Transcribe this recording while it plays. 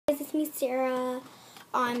me Sarah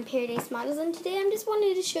on Paradise Models, and today I just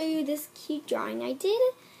wanted to show you this cute drawing I did.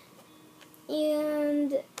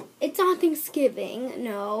 And it's not Thanksgiving,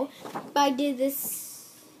 no, but I did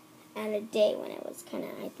this at a day when it was kind of,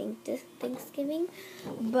 I think, Thanksgiving.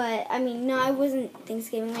 But, I mean, no, it wasn't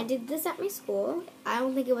Thanksgiving. I did this at my school. I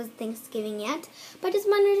don't think it was Thanksgiving yet, but I just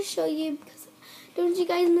wanted to show you because don't you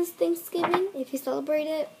guys miss Thanksgiving if you celebrate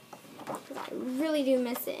it? Because I really do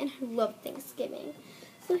miss it, and I love Thanksgiving.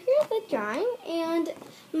 So here's the drawing, and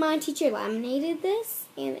my teacher laminated this,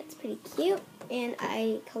 and it's pretty cute. And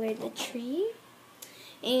I colored the tree,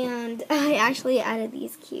 and I actually added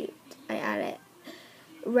these cute. I added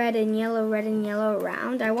red and yellow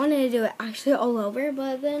around. I wanted to do it actually all over,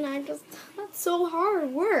 but then I just, that's so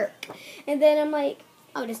hard work. And then I'm like,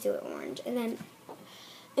 I'll just do it orange. And then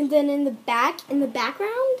in the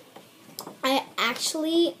background, I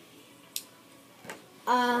actually,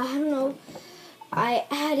 I don't know, I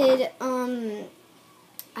added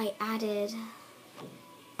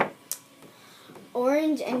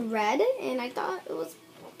orange and red, and I thought it was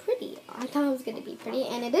pretty. I thought it was going to be pretty,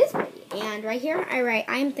 and it is pretty. And right here, I write,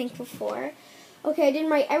 I am thankful for. Okay, I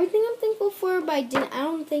didn't write everything I'm thankful for, but I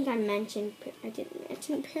don't think I didn't mention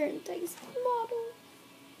Paradise Model.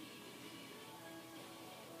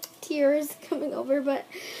 Tears coming over, but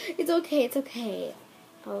it's okay, it's okay.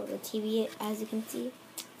 Oh, the TV, as you can see,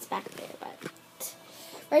 it's back there, but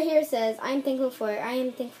right here it says, I am thankful for food. I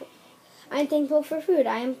am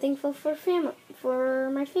thankful for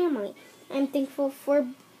my family. I am thankful for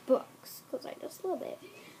books, because I just love it.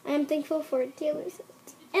 I am thankful for Taylor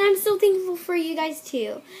Swift. And I'm so thankful for you guys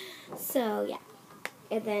too. So yeah.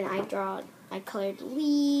 And then I colored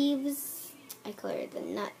leaves. I colored the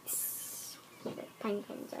nuts. Pine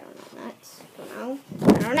cones, I don't know. Nuts. I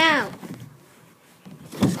don't know.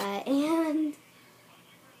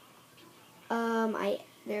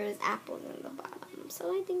 There was apples in the bottom,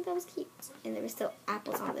 so I think that was cute. And there were still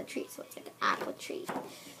apples on the tree, so it's like an apple tree.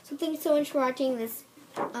 So thanks so much for watching this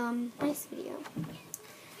nice video.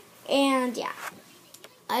 And yeah,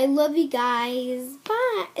 I love you guys.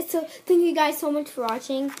 Bye. So thank you guys so much for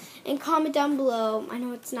watching, and comment down below. I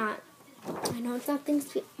know it's not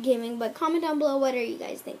Thanksgiving, but comment down below what are you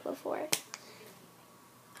guys thankful for.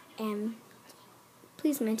 And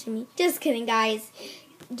please mention me. Just kidding, guys.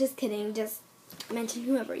 Just kidding. Just mention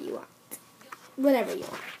whoever you want. Whatever you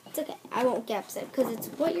want. It's okay. I won't get upset because it's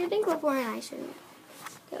what you're thankful for, and I shouldn't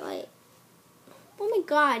get like, oh my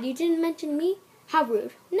god, you didn't mention me? How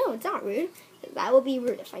rude. No, it's not rude. That would be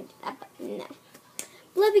rude if I did that, but no.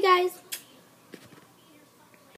 Love you guys.